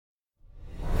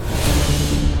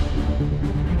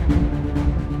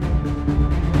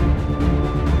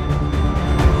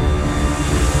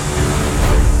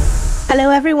Hello,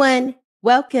 everyone.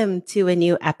 Welcome to a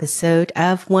new episode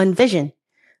of One Vision.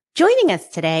 Joining us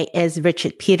today is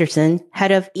Richard Peterson,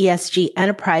 Head of ESG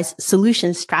Enterprise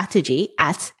Solution Strategy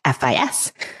at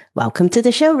FIS. Welcome to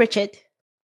the show, Richard.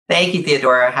 Thank you,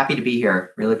 Theodora. Happy to be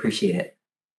here. Really appreciate it.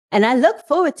 And I look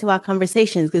forward to our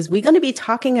conversations because we're going to be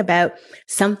talking about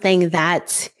something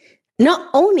that not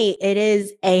only it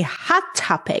is a hot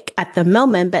topic at the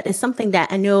moment, but it's something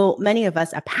that I know many of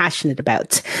us are passionate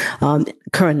about.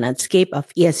 Current landscape of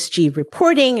ESG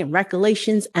reporting and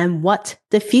regulations and what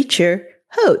the future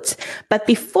holds. But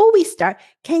before we start,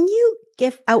 can you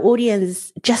give our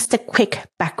audience just a quick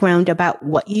background about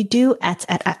what you do at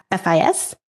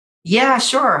FIS? Yeah,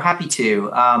 sure. Happy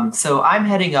to. So I'm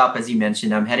heading up, as you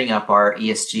mentioned, I'm heading up our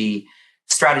ESG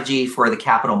strategy for the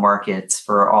capital markets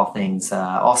for all things,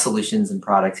 all solutions and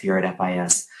products here at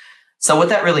FIS. So what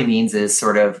that really means is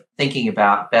sort of thinking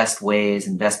about best ways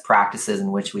and best practices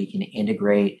in which we can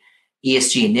integrate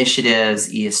ESG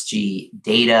initiatives, ESG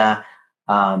data,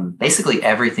 basically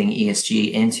everything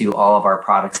ESG into all of our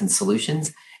products and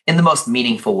solutions in the most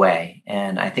meaningful way.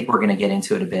 And I think we're going to get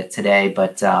into it a bit today,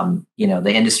 but the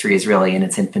industry is really in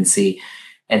its infancy.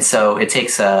 And so it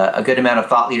takes a good amount of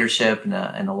thought leadership and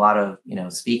a lot of,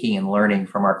 speaking and learning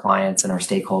from our clients and our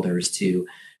stakeholders to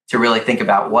really think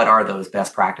about what are those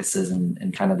best practices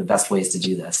and kind of the best ways to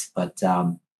do this. But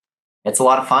it's a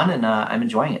lot of fun and I'm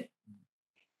enjoying it.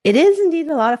 It is indeed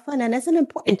a lot of fun. And it's an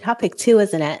important topic too,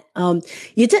 isn't it?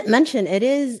 You did mention it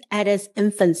is at its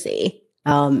infancy.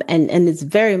 And it's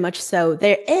very much so.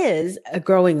 There is a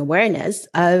growing awareness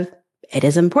of it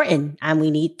is important and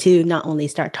we need to not only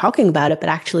start talking about it, but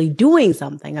actually doing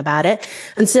something about it.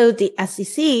 And so the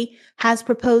SEC has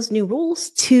proposed new rules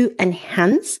to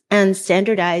enhance and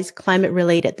standardize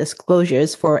climate-related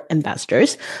disclosures for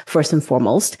investors, first and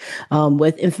foremost,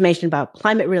 with information about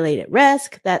climate-related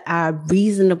risk that are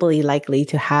reasonably likely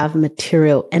to have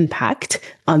material impact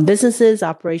on businesses,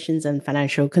 operations, and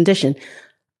financial condition.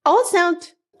 All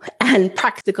sound and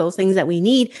practical things that we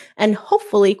need. And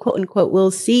hopefully, quote unquote, we'll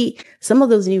see some of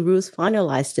those new rules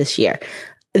finalized this year.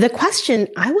 The question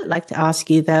I would like to ask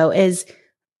you, though, is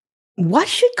what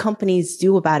should companies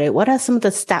do about it? What are some of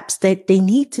the steps that they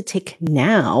need to take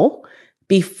now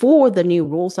before the new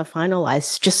rules are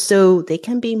finalized, just so they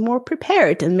can be more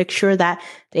prepared and make sure that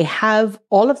they have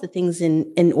all of the things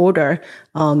in order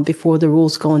before the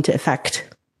rules go into effect?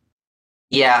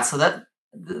 Yeah, so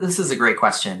this is a great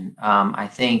question. I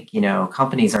think,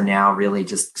 companies are now really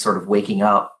just sort of waking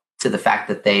up to the fact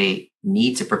that they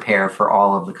need to prepare for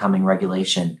all of the coming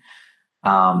regulation.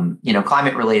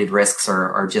 Climate-related risks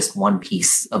are just one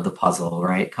piece of the puzzle,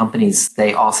 right? Companies,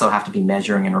 they also have to be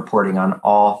measuring and reporting on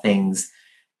all things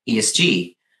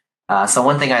ESG. So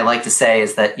one thing I like to say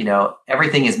is that,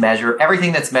 everything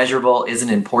that's measurable isn't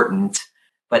important,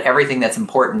 but everything that's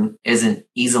important isn't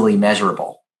easily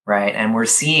measurable. Right. And we're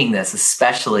seeing this,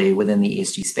 especially within the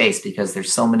ESG space, because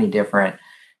there's so many different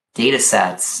data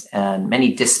sets and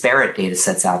many disparate data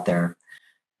sets out there.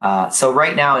 So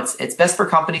right now, it's best for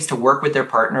companies to work with their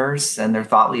partners and their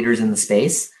thought leaders in the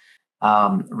space,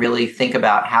 really think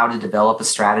about how to develop a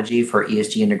strategy for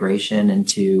ESG integration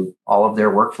into all of their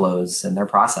workflows and their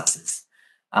processes.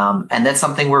 And that's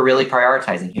something we're really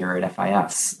prioritizing here at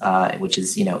FIS, which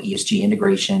is, ESG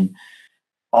integration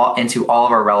into all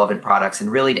of our relevant products and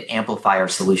really to amplify our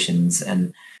solutions.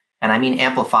 And I mean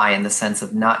amplify in the sense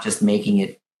of not just making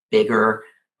it bigger,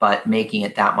 but making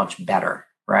it that much better,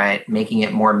 right? Making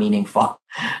it more meaningful.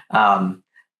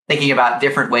 Thinking about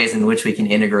different ways in which we can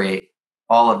integrate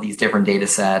all of these different data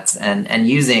sets and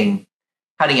using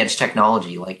cutting edge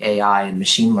technology like AI and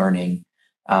machine learning,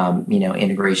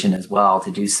 integration as well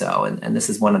to do so. And this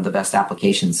is one of the best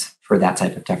applications for that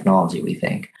type of technology, we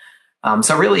think.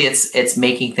 So really, it's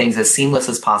making things as seamless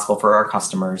as possible for our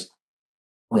customers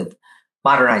with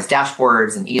modernized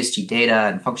dashboards and ESG data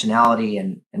and functionality,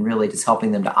 and really just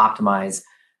helping them to optimize,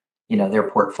 their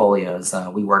portfolios.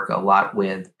 We work a lot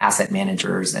with asset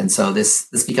managers, and so this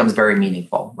becomes very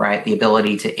meaningful, right? The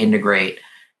ability to integrate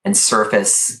and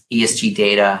surface ESG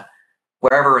data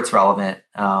wherever it's relevant,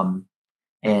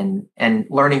 and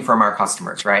learning from our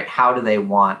customers, right? How do they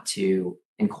want to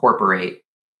incorporate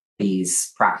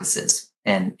these practices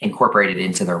and incorporate it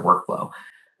into their workflow?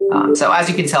 So as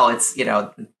you can tell,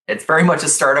 it's very much a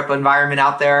startup environment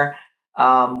out there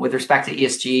with respect to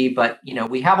ESG, but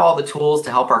we have all the tools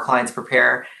to help our clients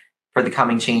prepare for the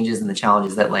coming changes and the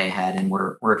challenges that lay ahead, and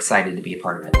we're excited to be a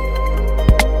part of it.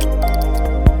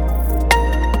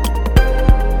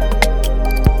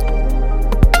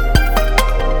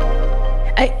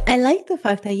 I like the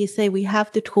fact that you say we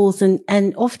have the tools,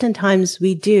 and oftentimes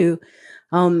we do.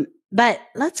 But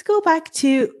let's go back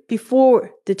to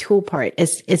before the tool part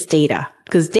is data,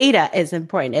 because data is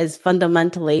important, is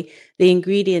fundamentally the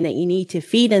ingredient that you need to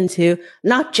feed into,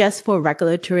 not just for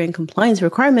regulatory and compliance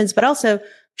requirements, but also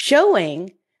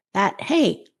showing that,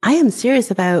 hey, I am serious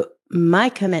about my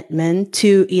commitment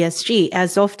to ESG.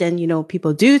 As often,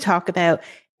 people do talk about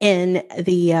in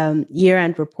the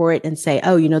year-end report and say,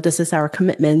 oh, this is our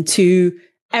commitment to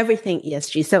everything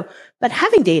ESG. So, but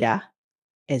having data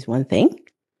is one thing.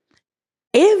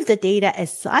 If the data is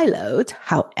siloed,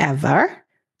 however,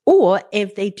 or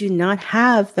if they do not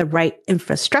have the right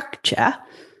infrastructure,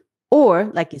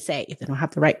 or like you say, if they don't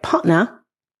have the right partner,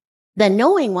 then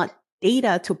knowing what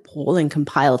data to pull and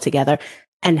compile together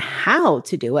and how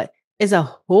to do it is a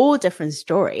whole different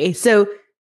story. So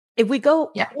if we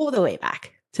go all the way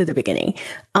back to the beginning,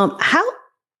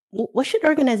 what should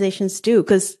organizations do?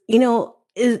 Because,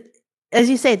 as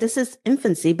you say, this is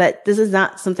infancy, but this is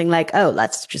not something like, oh,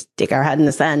 let's just dig our head in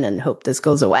the sand and hope this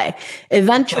goes away.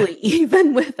 Eventually,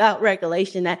 even without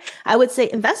regulation, I would say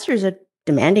investors are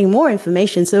demanding more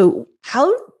information. So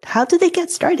how do they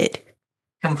get started?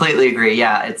 Completely agree.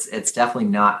 Yeah, it's definitely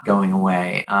not going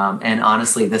away. And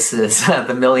honestly, this is the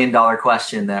 $1 million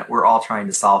question that we're all trying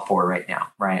to solve for right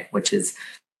now, right? Which is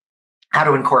how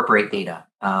to incorporate data.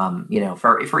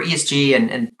 For ESG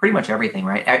and pretty much everything,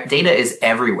 right? Data is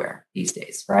everywhere these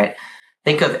days, right?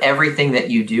 Think of everything that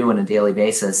you do on a daily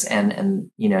basis, and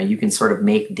you can sort of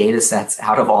make data sets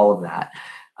out of all of that.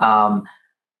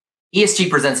 ESG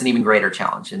presents an even greater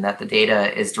challenge in that the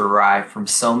data is derived from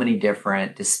so many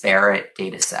different disparate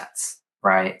data sets,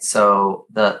 right? So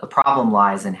the problem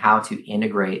lies in how to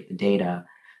integrate the data,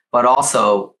 but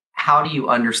also how do you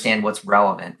understand what's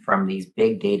relevant from these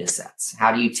big data sets?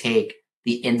 How do you take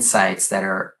the insights that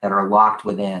are locked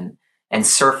within and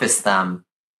surface them,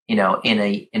 in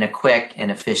a quick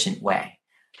and efficient way?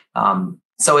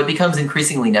 So it becomes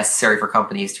increasingly necessary for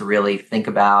companies to really think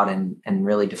about and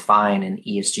really define an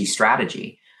ESG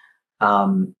strategy.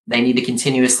 They need to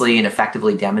continuously and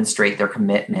effectively demonstrate their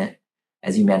commitment,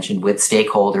 as you mentioned, with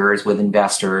stakeholders, with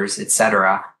investors, et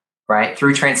cetera, right?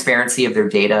 Through transparency of their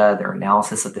data, their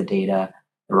analysis of the data,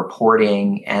 the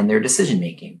reporting, and their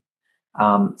decision-making.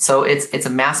 So it's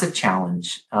a massive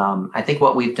challenge. I think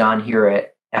what we've done here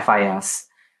at FIS,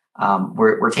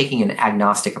 we're taking an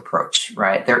agnostic approach,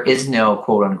 right? There is no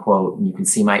quote unquote, and you can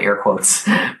see my air quotes,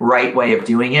 right way of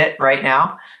doing it right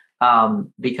now,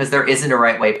 because there isn't a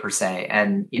right way per se.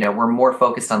 And, we're more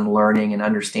focused on learning and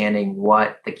understanding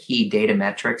what the key data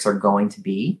metrics are going to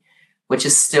be, which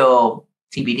is still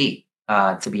TBD,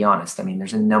 to be honest. I mean,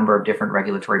 there's a number of different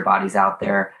regulatory bodies out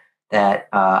there that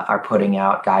are putting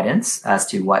out guidance as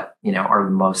to what, are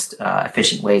the most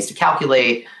efficient ways to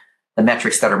calculate the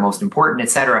metrics that are most important, et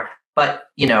cetera. But,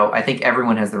 I think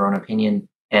everyone has their own opinion,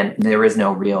 and there is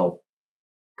no real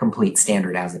complete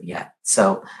standard as of yet.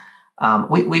 So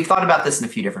we've thought about this in a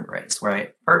few different ways,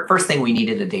 right? First thing, we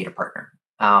needed a data partner.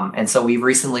 And so we've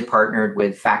recently partnered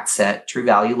with FactSet True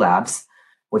Value Labs,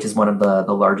 which is one of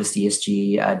the largest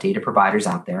ESG data providers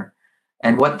out there.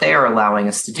 And what they are allowing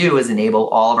us to do is enable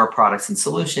all of our products and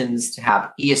solutions to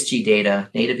have ESG data,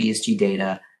 native ESG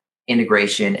data,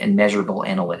 integration, and measurable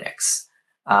analytics.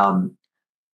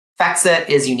 FactSet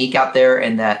is unique out there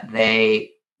in that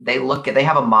they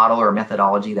have a model or a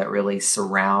methodology that really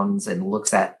surrounds and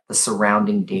looks at the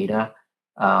surrounding data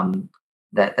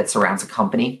that surrounds a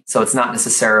company. So it's not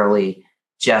necessarily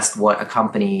just what a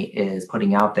company is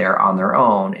putting out there on their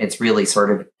own. It's really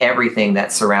sort of everything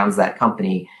that surrounds that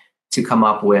company to come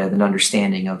up with an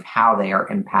understanding of how they are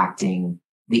impacting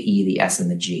the E, the S,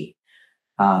 and the G.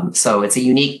 So it's a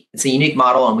unique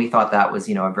model, and we thought that was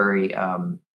a very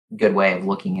good way of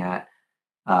looking at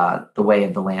the way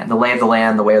of the land, the way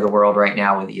of the world right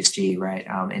now with ESG, right,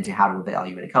 into how to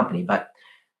evaluate a company. But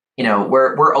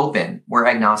we're open, we're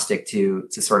agnostic to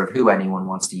sort of who anyone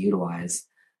wants to utilize.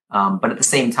 But at the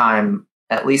same time,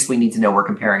 at least we need to know we're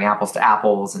comparing apples to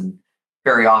apples, and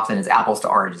very often it's apples to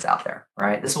oranges out there,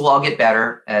 right? This will all get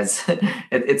better as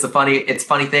it's a funny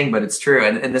thing, but it's true.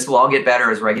 And this will all get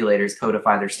better as regulators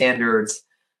codify their standards.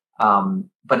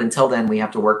 But until then, we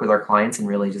have to work with our clients and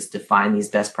really just define these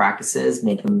best practices,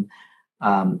 make them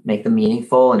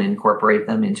meaningful, and incorporate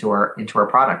them into our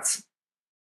products.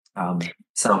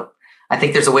 So I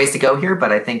think there's a ways to go here,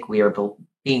 but I think we are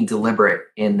being deliberate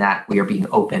in that we are being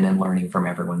open and learning from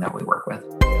everyone that we work with.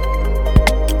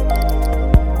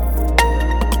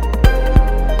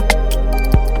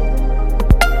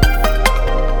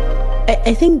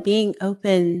 I think being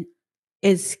open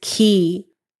is key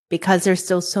because there's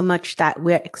still so much that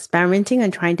we're experimenting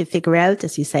and trying to figure out,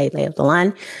 as you say, lay of the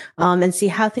land, and see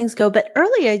how things go. But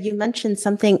earlier you mentioned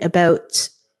something about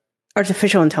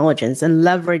artificial intelligence and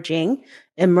leveraging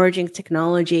emerging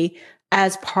technology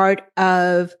as part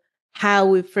of how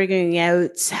we're figuring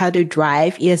out how to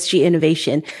drive ESG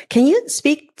innovation. Can you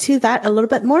speak to that a little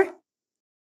bit more?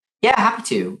 Yeah, happy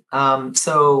to.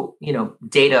 So,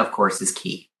 data, of course, is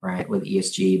key, right, with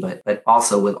ESG, but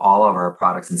also with all of our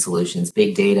products and solutions.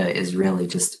 Big data is really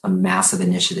just a massive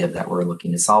initiative that we're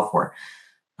looking to solve for.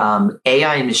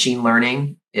 AI and machine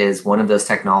learning is one of those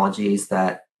technologies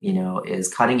that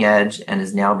is cutting edge and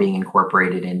is now being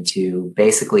incorporated into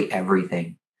basically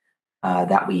everything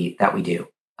that we do.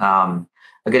 A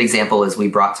good example is we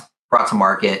brought to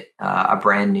market a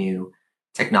brand new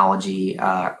technology,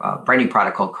 a brand new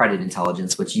product called Credit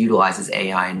Intelligence, which utilizes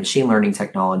AI and machine learning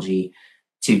technology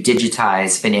to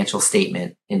digitize financial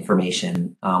statement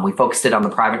information. We focused it on the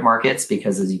private markets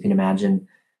because, as you can imagine,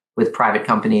 with private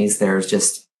companies, there's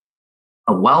just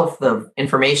a wealth of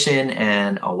information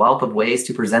and a wealth of ways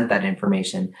to present that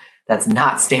information that's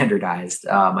not standardized.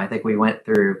 I think we went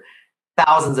through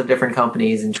thousands of different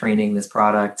companies in training this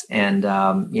product. And,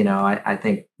 I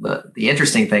think the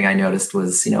interesting thing I noticed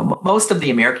was, most of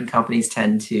the American companies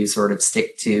tend to sort of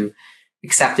stick to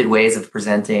accepted ways of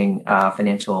presenting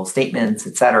financial statements,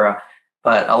 et cetera.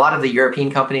 But a lot of the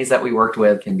European companies that we worked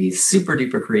with can be super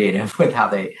duper creative with how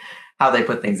they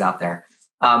put things out there.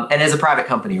 And as a private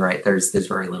company, right, there's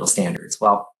very little standards.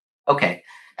 Well, okay.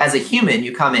 As a human,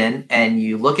 you come in and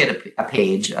you look at a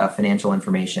page of financial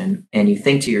information and you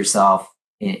think to yourself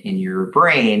in your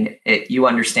brain, you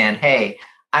understand, hey,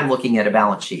 I'm looking at a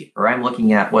balance sheet or I'm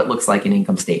looking at what looks like an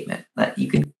income statement. That you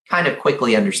can kind of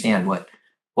quickly understand what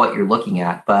you're looking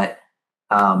at, but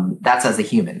that's as a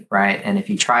human, right? And if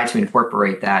you try to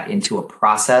incorporate that into a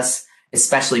process,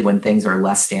 especially when things are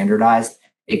less standardized,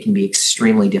 it can be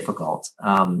extremely difficult.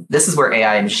 This is where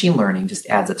AI and machine learning just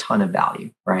adds a ton of value,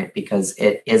 right? Because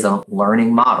it is a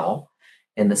learning model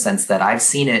in the sense that I've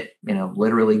seen it,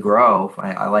 literally grow.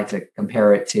 I like to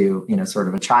compare it to, sort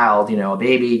of a child, a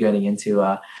baby getting into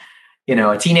a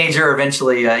teenager,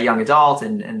 eventually a young adult,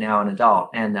 and now an adult.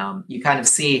 And you kind of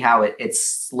see how it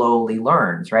slowly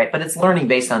learns, right? But it's learning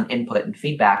based on input and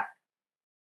feedback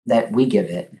that we give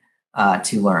it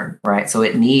to learn, right? So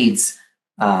it needs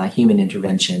human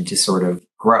intervention to sort of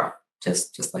grow,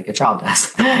 just like a child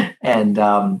does. And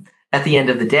at the end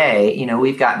of the day,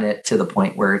 we've gotten it to the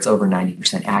point where it's over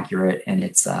 90% accurate, and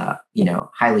it's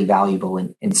highly valuable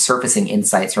in surfacing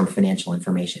insights from financial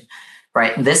information,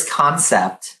 right? This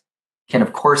concept can,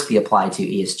 of course, be applied to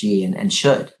ESG and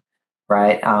should,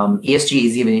 right? ESG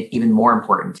is even more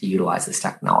important to utilize this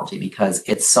technology because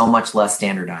it's so much less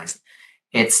standardized.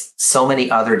 It's so many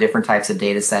other different types of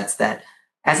data sets that,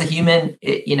 as a human,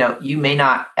 you may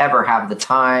not ever have the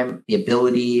time, the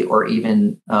ability, or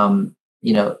even,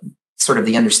 sort of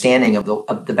the understanding of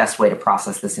the best way to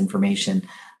process this information,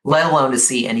 let alone to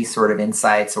see any sort of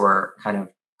insights or kind of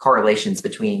correlations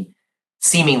between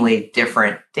seemingly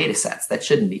different data sets that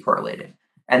shouldn't be correlated.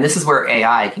 And this is where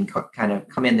AI can kind of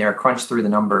come in there, crunch through the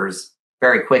numbers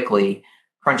very quickly,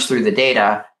 crunch through the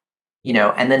data,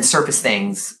 and then surface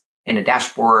things in a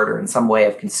dashboard or in some way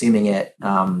of consuming it,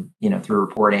 through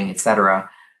reporting, et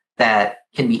cetera, that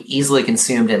can be easily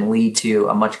consumed and lead to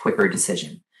a much quicker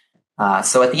decision.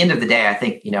 So at the end of the day, I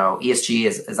think, ESG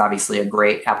is obviously a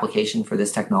great application for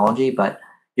this technology, but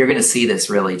you're going to see this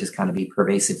really just kind of be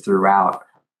pervasive throughout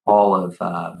all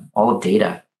of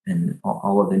data and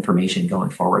all of information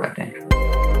going forward, I think.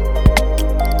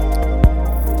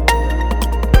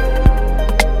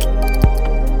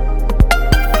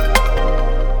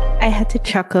 I had to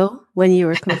chuckle when you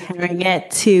were comparing it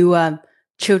to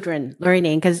children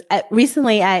learning, because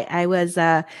recently I was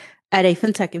at a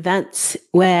fintech event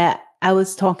where I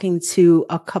was talking to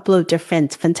a couple of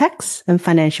different fintechs and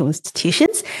financial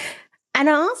institutions. And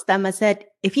I asked them, I said,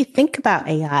 if you think about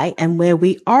AI and where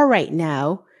we are right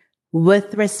now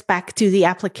with respect to the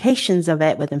applications of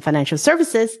it within financial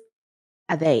services,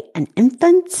 are they an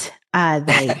infant? Are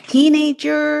they a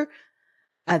teenager?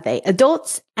 Are they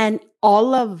adults? And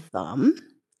all of them,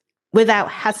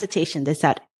 without hesitation, they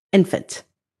said infant.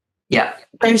 Yeah.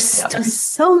 There's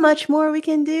so much more we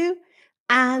can do.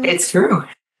 And it's true.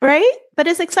 Right? But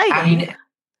it's exciting. I mean,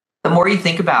 the more you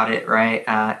think about it, right?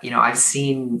 I've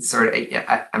seen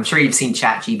I'm sure you've seen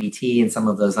ChatGPT and some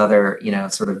of those other,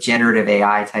 sort of generative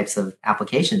AI types of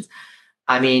applications.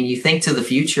 I mean, you think to the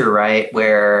future, right?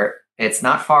 Where it's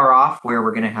not far off where we're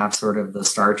going to have sort of the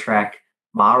Star Trek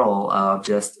model of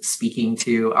just speaking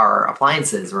to our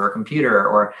appliances or our computer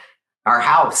or our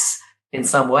house in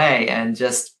some way and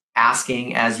just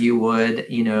asking as you would,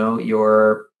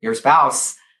 your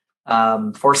spouse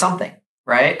for something,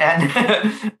 right?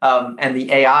 And and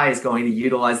the AI is going to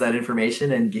utilize that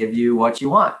information and give you what you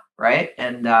want, right?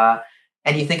 And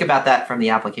you think about that from the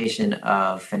application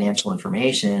of financial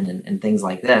information and things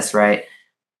like this, right?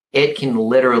 It can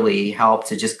literally help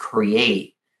to just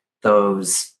create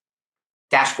those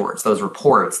dashboards, those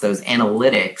reports, those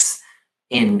analytics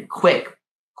in quick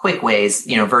ways,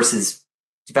 versus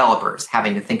developers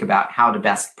having to think about how to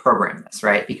best program this,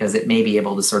 right? Because it may be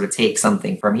able to sort of take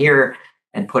something from here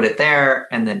and put it there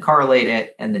and then correlate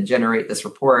it and then generate this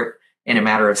report in a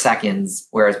matter of seconds.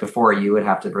 Whereas before you would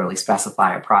have to really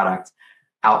specify a product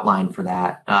outline for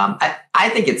that. I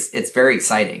think it's very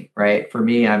exciting, right? For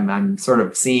me, I'm sort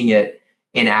of seeing it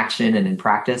in action and in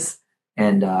practice.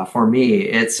 And for me,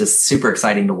 it's just super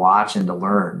exciting to watch and to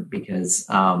learn because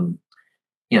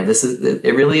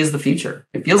it really is the future.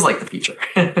 It feels like the future.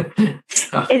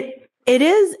 So. It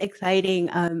is exciting.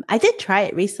 I did try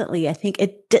it recently. I think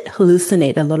it did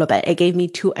hallucinate a little bit. It gave me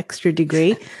 2 extra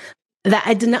degree that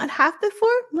I did not have before.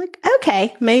 I'm like,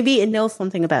 okay, maybe it knows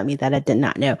something about me that I did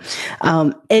not know.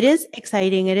 It is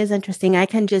exciting. It is interesting. I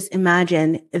can just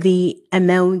imagine the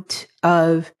amount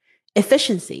of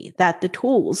efficiency that the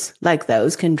tools like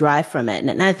those can drive from it.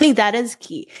 And I think that is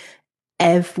key.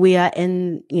 If we are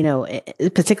in,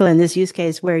 particularly in this use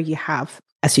case where you have,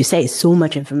 as you say, so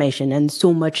much information and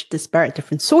so much disparate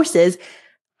different sources,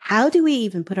 how do we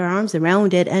even put our arms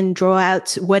around it and draw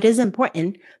out what is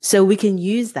important so we can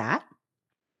use that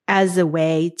as a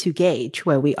way to gauge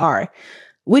where we are?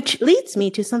 Which leads me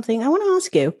to something I want to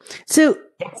ask you. So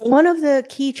one of the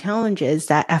key challenges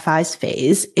that FIs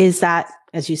face is that,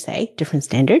 as you say, different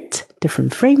standards,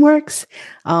 different frameworks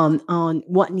on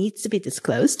what needs to be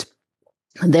disclosed.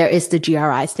 There is the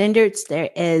GRI standards, there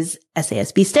is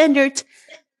SASB standards,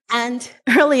 and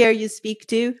earlier you speak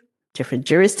to different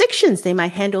jurisdictions. They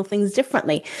might handle things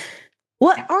differently.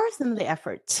 What are some of the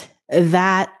efforts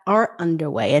that are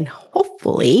underway and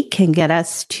hopefully can get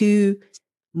us to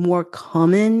more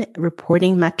common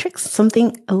reporting metrics,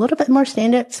 something a little bit more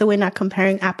standard so we're not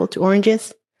comparing apple to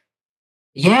oranges?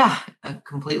 Yeah, I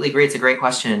completely agree. It's a great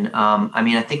question.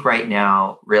 I think right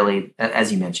now, really, as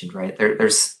you mentioned, right,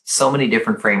 there's so many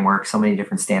different frameworks, so many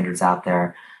different standards out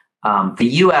there. The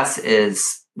US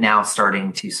is now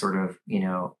starting to sort of,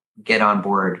 get on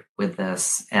board with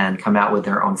this and come out with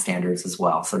their own standards as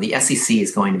well. So the SEC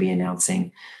is going to be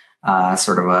announcing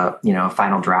sort of a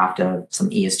final draft of some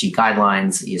ESG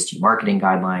guidelines, ESG marketing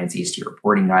guidelines, ESG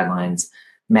reporting guidelines,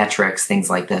 metrics, things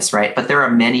like this, right? But there are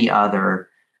many other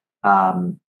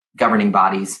governing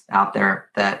bodies out there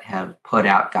that have put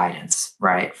out guidance,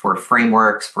 right, for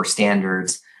frameworks, for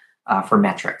standards, for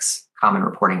metrics, common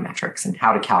reporting metrics, and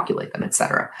how to calculate them, et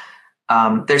cetera.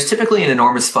 There's typically an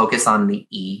enormous focus on the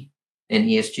E in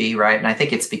ESG, right? And I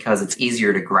think it's because it's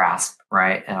easier to grasp,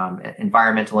 right?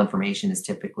 Environmental information is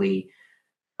typically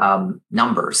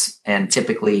numbers and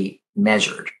typically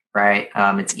measured, right?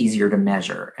 It's easier to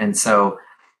measure. And so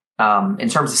in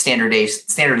terms of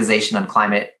standardization on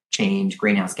climate change,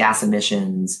 greenhouse gas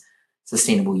emissions,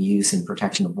 sustainable use and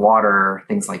protection of water,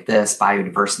 things like this,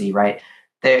 biodiversity, right?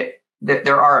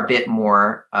 There are a bit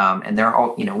more, and they're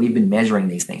all, we've been measuring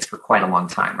these things for quite a long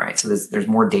time, right? So there's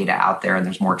more data out there and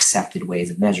there's more accepted ways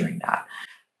of measuring that.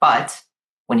 But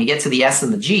when you get to the S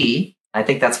and the G, I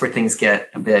think that's where things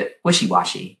get a bit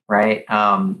wishy-washy, right?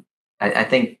 I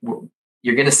think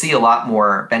you're going to see a lot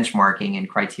more benchmarking and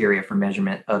criteria for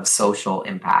measurement of social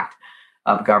impact,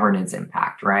 of governance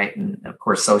impact, right? And of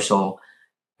course, social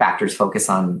factors focus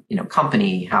on,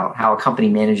 company, how a company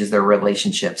manages their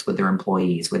relationships with their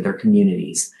employees, with their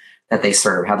communities that they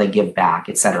serve, how they give back,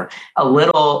 et cetera. A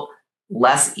little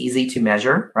less easy to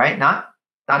measure, right? Not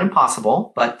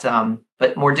impossible, but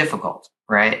more difficult,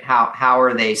 right? How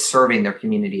are they serving their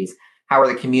communities? How are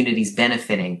the communities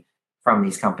benefiting from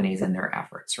these companies and their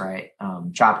efforts, right?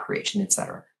 Job creation, et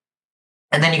cetera.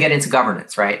 And then you get into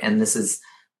governance, right? And this is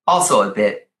also a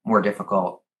bit more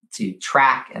difficult to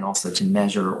track and also to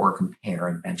measure or compare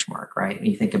and benchmark, right?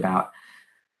 When you think about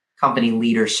company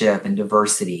leadership and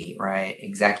diversity, right?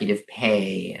 Executive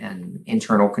pay and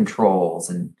internal controls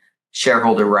and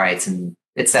shareholder rights and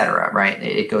et cetera, right?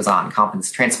 It goes on.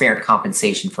 Transparent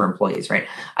compensation for employees, right?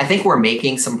 I think we're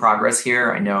making some progress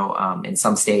here. I know in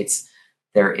some states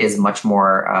there is much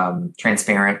more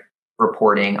transparent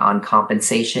reporting on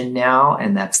compensation now,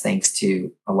 and that's thanks to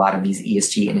a lot of these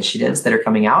ESG initiatives that are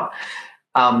coming out.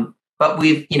 But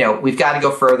we've got to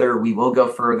go further. We will go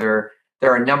further.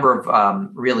 There are a number of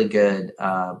really good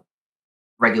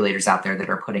regulators out there that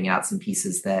are putting out some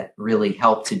pieces that really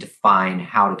help to define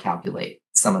how to calculate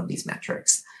some of these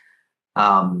metrics.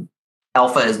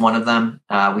 Alpha is one of them.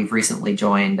 We've recently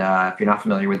joined, if you're not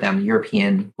familiar with them, the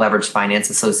European Leveraged Finance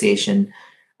Association.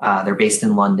 They're based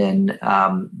in London.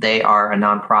 They are a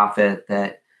nonprofit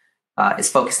that is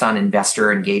focused on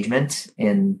investor engagement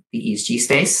in the ESG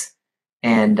space.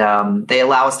 And they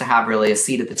allow us to have really a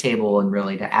seat at the table and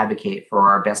really to advocate for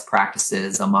our best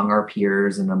practices among our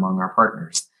peers and among our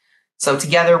partners. So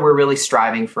together, we're really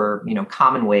striving for,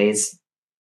 common ways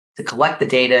to collect the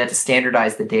data, to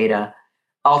standardize the data,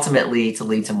 ultimately to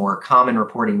lead to more common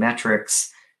reporting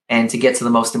metrics and to get to the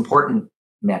most important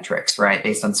metrics, right?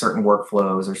 Based on certain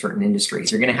workflows or certain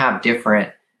industries. You're going to have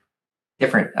different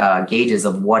gauges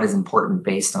of what is important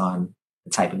based on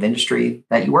the type of industry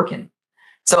that you work in.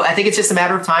 So I think it's just a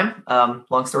matter of time,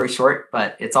 long story short,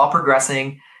 but it's all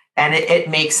progressing and it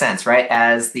makes sense, right?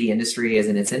 As the industry is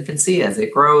in its infancy, as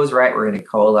it grows, right, we're going to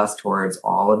coalesce towards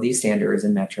all of these standards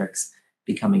and metrics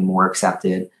becoming more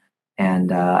accepted.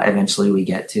 And eventually we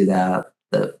get to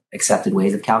the accepted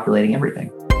ways of calculating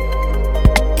everything.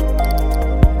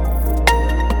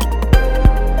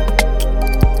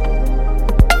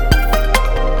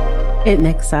 It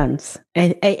makes sense.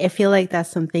 I feel like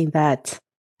that's something that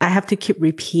I have to keep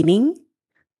repeating.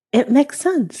 It makes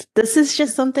sense. This is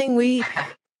just something we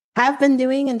have been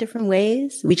doing in different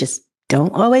ways. We just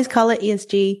don't always call it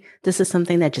ESG. This is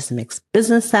something that just makes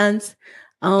business sense.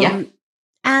 And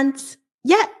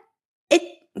yeah,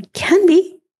 it can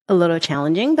be a little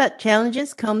challenging, but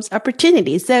challenges comes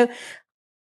opportunity. So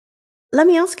let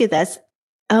me ask you this.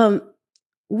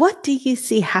 What do you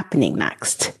see happening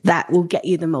next that will get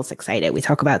you the most excited? We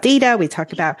talk about data, we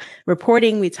talk about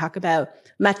reporting, we talk about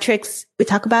metrics, we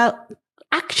talk about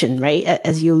action, right?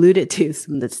 As you alluded to,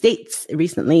 some of the states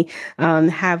recently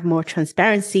have more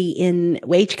transparency in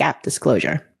wage gap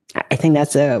disclosure. I think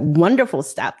that's a wonderful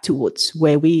step towards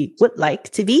where we would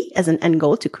like to be as an end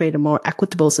goal to create a more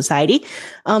equitable society.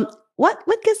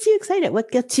 What gets you excited?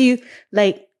 What gets you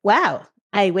like, wow,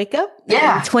 I wake up.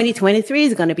 Yeah. 2023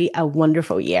 is going to be a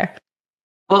wonderful year.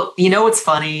 Well, what's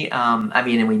funny?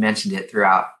 And we mentioned it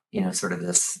throughout, sort of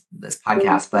this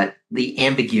podcast, but the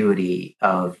ambiguity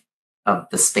of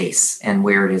the space and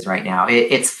where it is right now,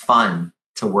 it's fun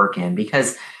to work in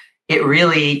because it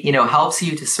really, helps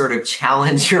you to sort of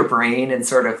challenge your brain and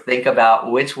sort of think about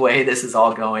which way this is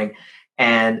all going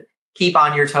and keep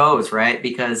on your toes, right?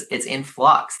 Because it's in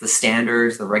flux. The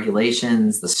standards, the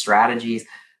regulations, the strategies,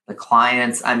 the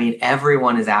clients,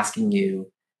 everyone is asking you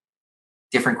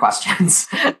different questions.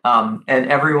 And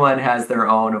everyone has their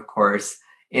own, of course,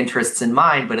 interests in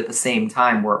mind. But at the same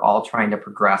time, we're all trying to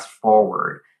progress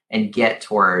forward and get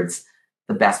towards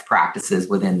the best practices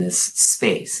within this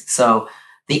space. So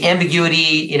the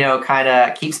ambiguity, kind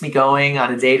of keeps me going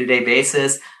on a day-to-day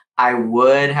basis. I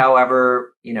would,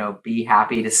 however, be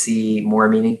happy to see more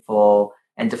meaningful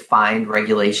and defined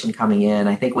regulation coming in.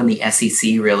 I think when the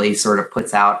SEC really sort of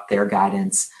puts out their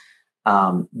guidance,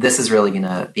 this is really going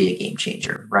to be a game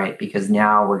changer, right? Because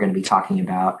now we're going to be talking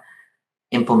about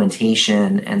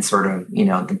implementation and sort of,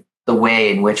 the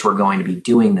way in which we're going to be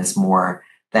doing this more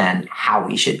than how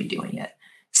we should be doing it.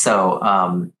 So,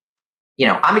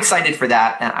 I'm excited for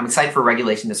that. I'm excited for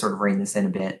regulation to sort of rein this in a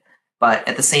bit. But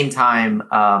at the same time,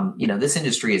 this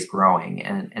industry is growing.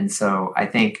 And so I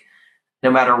think no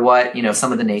matter what,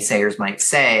 some of the naysayers might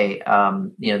say,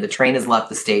 the train has left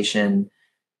the station.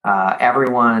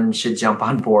 Everyone should jump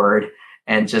on board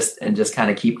and just kind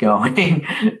of keep going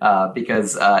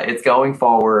because it's going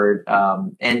forward.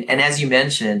 And as you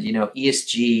mentioned,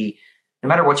 ESG, no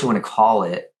matter what you want to call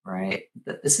it, right?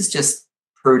 This is just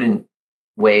prudent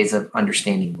ways of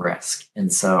understanding risk.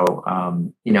 And so,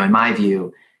 in my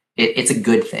view, it's a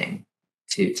good thing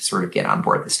to sort of get on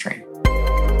board this train.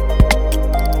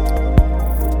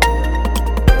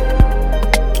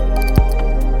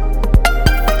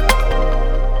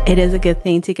 It is a good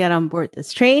thing to get on board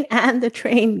this train, and the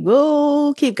train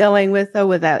will keep going with or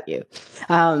without you.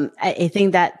 I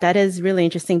think that is really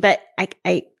interesting, but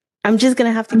I'm just going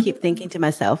to have to keep thinking to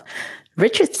myself,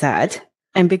 Richard said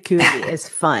ambiguity is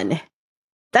fun.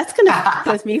 That's going to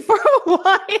stick with me for a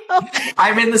while.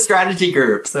 I'm in the strategy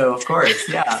group, so of course,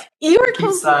 yeah. You are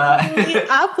completely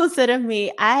opposite of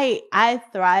me. I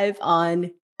thrive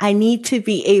on, I need to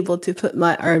be able to put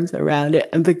my arms around it.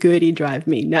 Ambiguity drives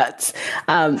me nuts.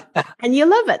 And you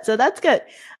love it, so that's good.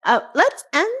 Let's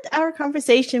end our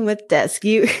conversation with this.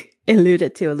 You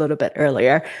alluded to a little bit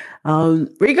earlier.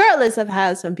 Regardless of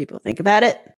how some people think about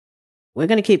it, we're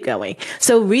going to keep going.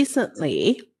 So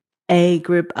recently, a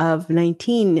group of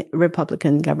 19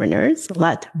 Republican governors,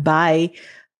 led by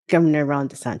Governor Ron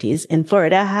DeSantis in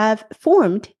Florida, have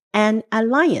formed an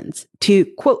alliance to,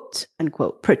 quote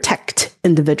unquote, protect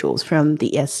individuals from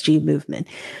the ESG movement.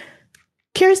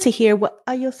 Curious to hear, what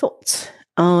are your thoughts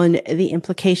on the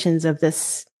implications of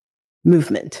this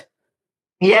movement?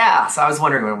 Yeah, so I was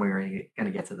wondering when we were going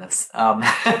to get to this.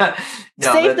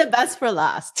 Save the best for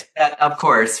last. Of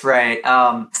course, right.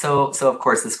 So of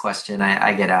course, this question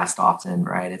I get asked often,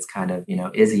 right? It's kind of,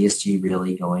 is ESG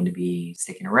really going to be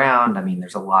sticking around? I mean,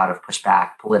 there's a lot of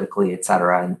pushback politically, et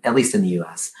cetera, and at least in the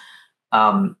U.S.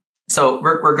 So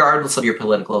regardless of your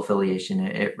political affiliation,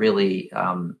 it really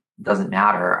doesn't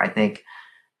matter. I think,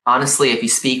 honestly, if you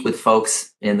speak with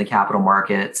folks in the capital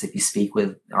markets, if you speak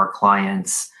with our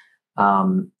clients,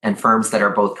 and firms that are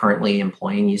both currently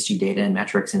employing ESG data and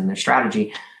metrics in their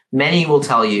strategy, many will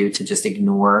tell you to just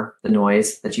ignore the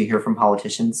noise that you hear from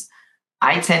politicians.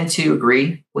 I tend to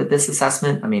agree with this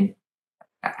assessment. I mean,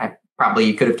 I probably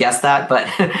you could have guessed that, but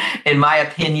in my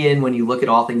opinion, when you look at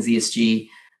all things ESG,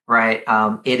 right,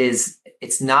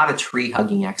 it's not a tree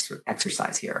hugging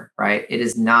exercise here, right? It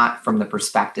is not from the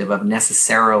perspective of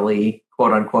necessarily,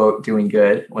 quote unquote, doing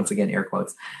good. Once again, air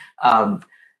quotes.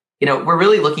 We're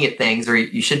really looking at things, or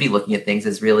you should be looking at things,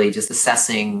 as really just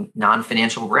assessing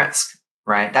non-financial risk,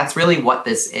 right? That's really what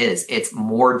this is. It's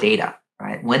more data,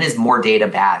 right? When is more data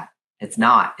bad? It's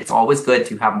not. It's always good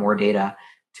to have more data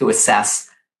to assess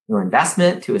your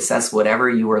investment, to assess whatever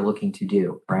you are looking to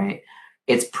do, right?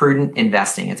 It's prudent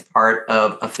investing. It's part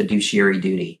of a fiduciary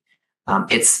duty.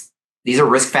 These are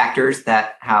risk factors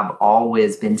that have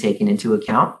always been taken into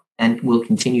account and will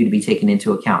continue to be taken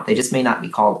into account. They just may not be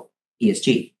called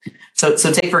ESG. So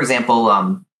take, for example,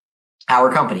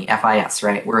 our company, FIS,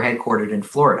 right? We're headquartered in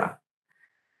Florida.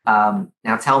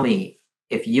 Now tell me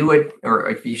if you would, or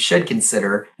if you should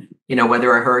consider,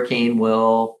 whether a hurricane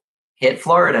will hit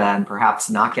Florida and perhaps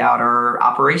knock out our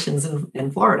operations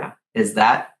in Florida. Is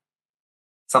that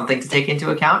something to take into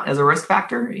account as a risk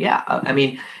factor? Yeah. I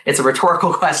mean, it's a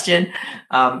rhetorical question,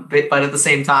 but at the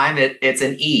same time, it's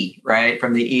an E, right?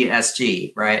 From the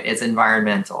ESG, right? It's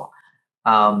environmental.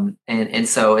 And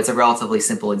so it's a relatively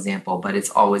simple example, but it's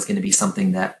always going to be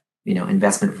something that,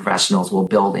 investment professionals will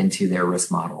build into their risk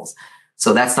models.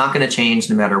 So that's not going to change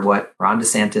no matter what Ron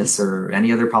DeSantis or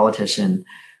any other politician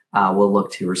will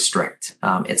look to restrict.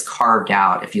 It's carved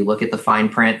out. If you look at the fine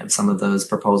print of some of those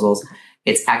proposals,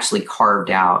 it's actually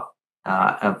carved out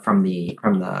from the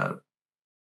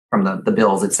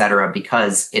bills, et cetera,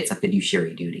 because it's a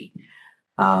fiduciary duty.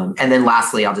 And then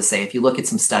lastly, I'll just say, if you look at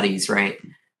some studies, right,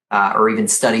 or even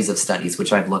studies of studies,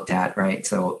 which I've looked at, right?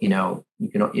 So, you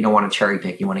don't want to cherry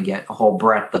pick. You want to get a whole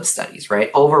breadth of studies, right?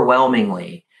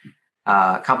 Overwhelmingly,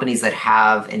 companies that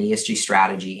have an ESG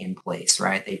strategy in place,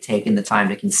 right? They've taken the time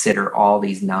to consider all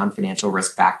these non-financial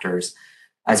risk factors,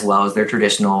 as well as their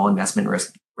traditional investment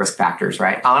risk factors,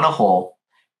 right? On a whole,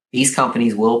 these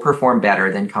companies will perform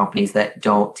better than companies that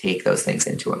don't take those things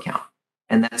into account.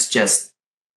 And that's just,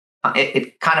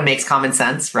 it kind of makes common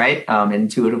sense, right?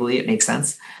 Intuitively, it makes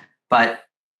sense. But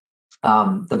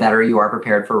the better you are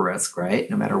prepared for risk, right?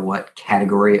 No matter what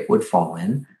category it would fall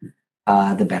in,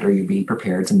 the better you be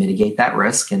prepared to mitigate that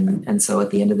risk. And so at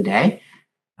the end of the day,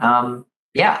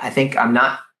 I think I'm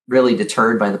not really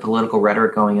deterred by the political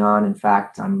rhetoric going on. In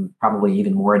fact, I'm probably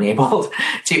even more enabled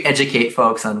to educate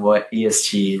folks on what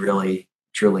ESG really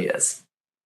truly is.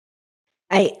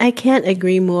 I can't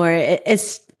agree more.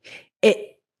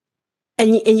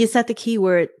 And you said the key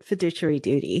word, fiduciary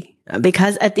duty,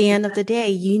 because at the end of the day,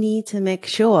 you need to make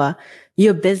sure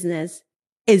your business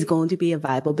is going to be a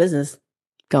viable business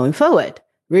going forward,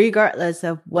 regardless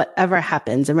of whatever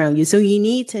happens around you. So you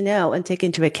need to know and take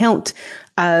into account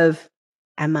of,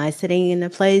 am I sitting in a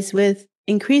place with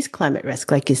increased climate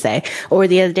risk, like you say? Or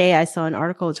the other day, I saw an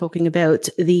article talking about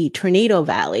the tornado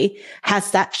valley.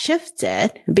 Has that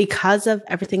shifted because of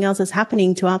everything else that's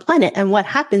happening to our planet? And what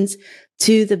happens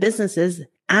to the businesses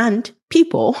and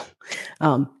people,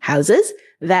 houses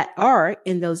that are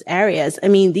in those areas? I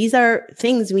mean, these are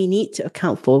things we need to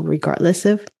account for, regardless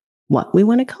of what we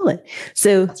want to call it.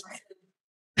 So that's right.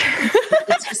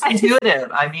 It's just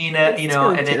intuitive. I mean, and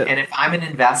if I'm an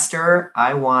investor,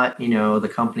 I want,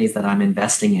 the companies that I'm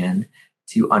investing in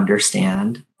to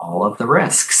understand all of the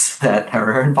risks that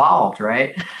are involved,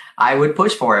 right? I would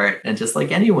push for it, and just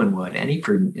like anyone would, any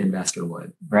prudent investor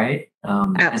would, right?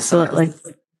 Absolutely.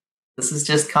 So this is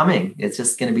just coming. It's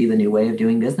just going to be the new way of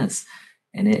doing business,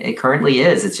 and it currently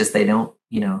is. It's just they don't,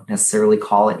 necessarily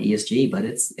call it ESG, but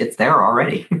it's there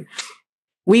already.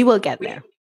 We will get there.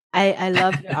 I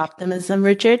love your optimism,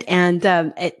 Richard, and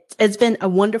it's been a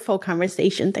wonderful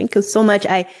conversation. Thank you so much.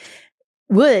 I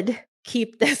would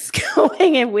keep this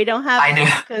going if we don't have I know.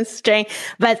 constraint.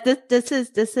 But this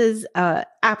is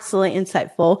absolutely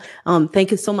insightful.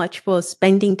 Thank you so much for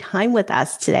spending time with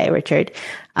us today, Richard.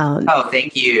 Oh,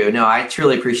 thank you. No, I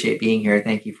truly appreciate being here.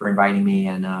 Thank you for inviting me.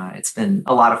 And it's been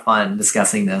a lot of fun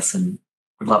discussing this and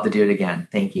would love to do it again.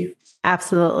 Thank you.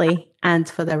 Absolutely. And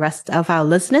for the rest of our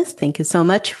listeners, thank you so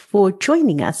much for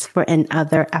joining us for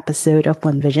another episode of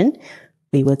One Vision.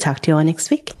 We will talk to you all next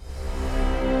week.